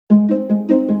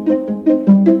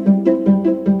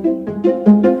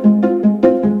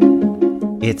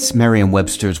It's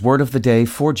Merriam-Webster's Word of the Day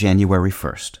for January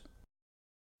 1st.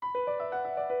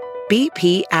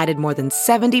 BP added more than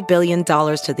 $70 billion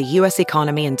to the U.S.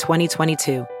 economy in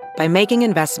 2022 by making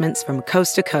investments from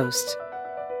coast to coast.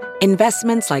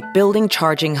 Investments like building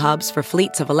charging hubs for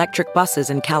fleets of electric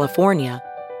buses in California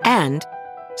and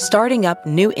starting up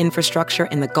new infrastructure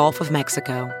in the Gulf of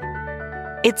Mexico.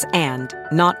 It's and,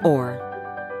 not or.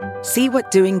 See what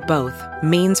doing both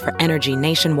means for energy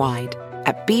nationwide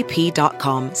at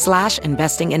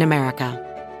bp.com/investing in America.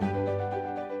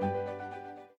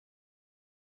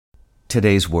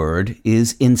 Today's word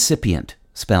is incipient,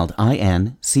 spelled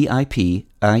incipient.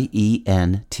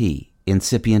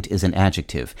 Incipient is an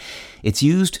adjective. It's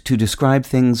used to describe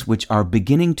things which are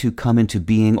beginning to come into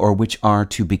being or which are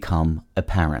to become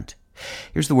apparent.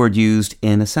 Here's the word used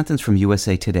in a sentence from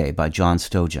USA Today by John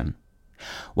Stojan.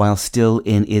 While still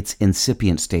in its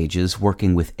incipient stages,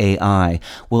 working with AI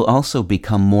will also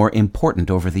become more important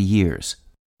over the years.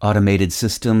 Automated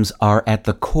systems are at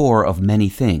the core of many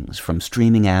things, from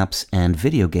streaming apps and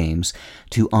video games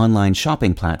to online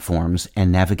shopping platforms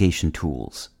and navigation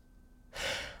tools.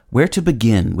 Where to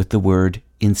begin with the word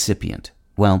incipient?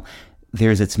 Well,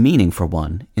 there's its meaning for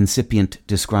one. Incipient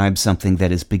describes something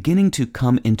that is beginning to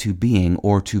come into being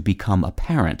or to become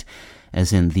apparent,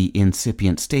 as in the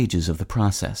incipient stages of the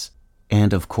process.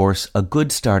 And of course, a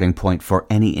good starting point for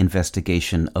any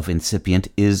investigation of incipient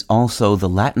is also the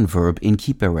Latin verb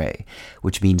incipere,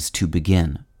 which means to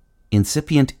begin.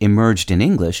 Incipient emerged in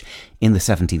English in the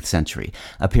 17th century,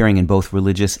 appearing in both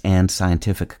religious and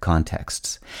scientific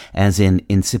contexts, as in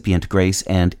incipient grace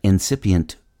and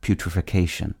incipient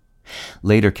putrefaction.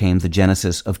 Later came the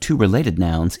genesis of two related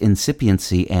nouns,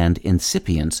 incipiency and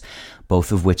incipience,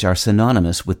 both of which are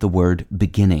synonymous with the word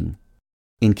beginning.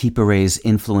 Incipire's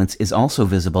influence is also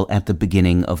visible at the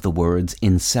beginning of the words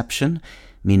inception,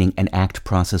 meaning an act,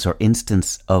 process, or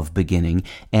instance of beginning,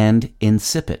 and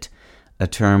incipit, a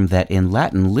term that in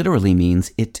Latin literally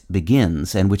means it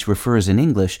begins, and which refers in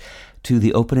English to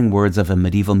the opening words of a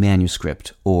medieval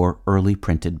manuscript or early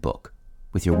printed book.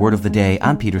 With your Word of the Day,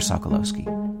 I'm Peter Sokolowski.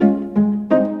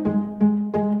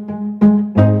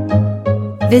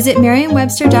 Visit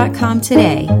Merriam-Webster.com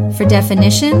today for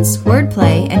definitions,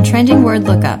 wordplay, and trending word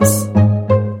lookups.